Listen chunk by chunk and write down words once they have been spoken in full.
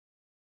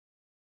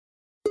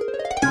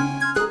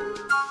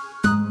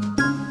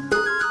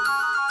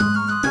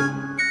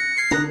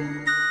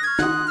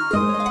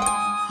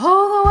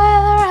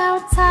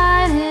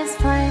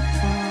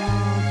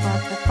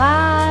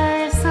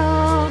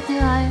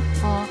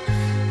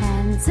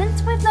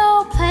since we've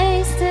no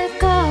place to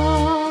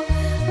go.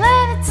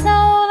 Let it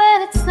snow, let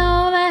it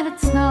snow, let it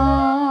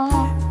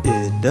snow.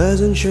 It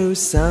doesn't show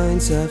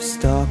signs of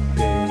stopping,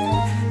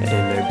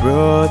 and I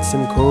brought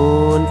some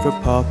corn for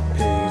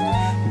popping.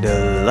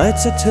 The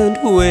lights are turned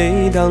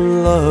way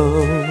down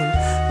low.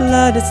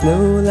 Let it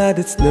snow, let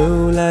it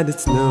snow, let it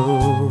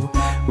snow.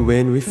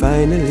 When we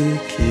finally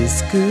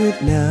kiss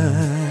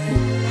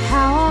goodnight.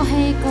 How I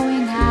hate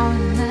going out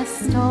in the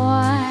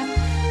storm,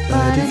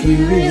 but if you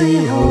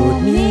really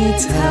hold me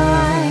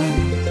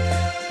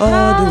tight,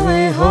 all the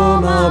way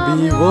home I'll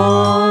be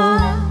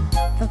warm.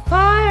 The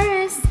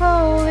fire is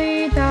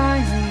slowly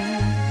dying,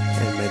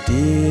 and my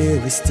dear,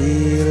 we're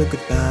still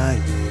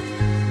goodbye.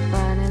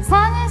 but as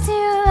long as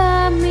you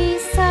love me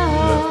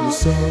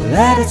so,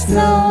 let it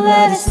snow,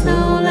 let it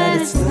snow,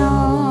 let it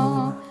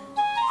snow.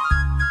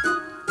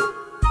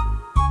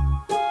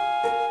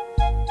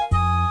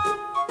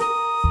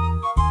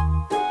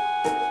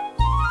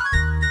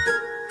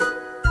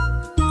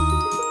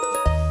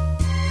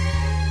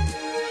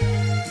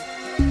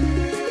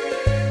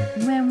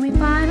 When we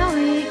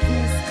finally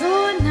kiss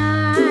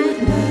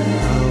goodnight,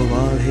 now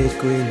I'll hate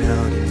going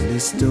out in the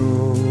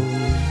storm,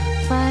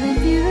 but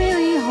if you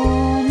really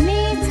hold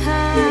me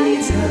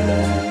tight,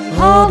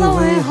 all the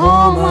way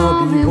home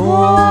I'll be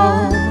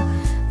warm.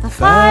 The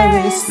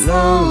fire is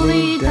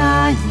slowly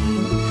dying,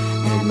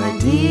 and my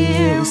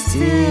dear, we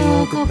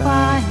still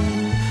goodbying.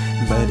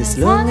 But as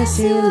long as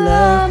you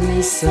love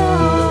me so,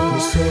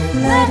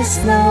 let it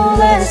snow,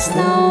 let it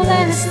snow,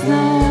 let it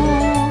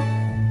snow.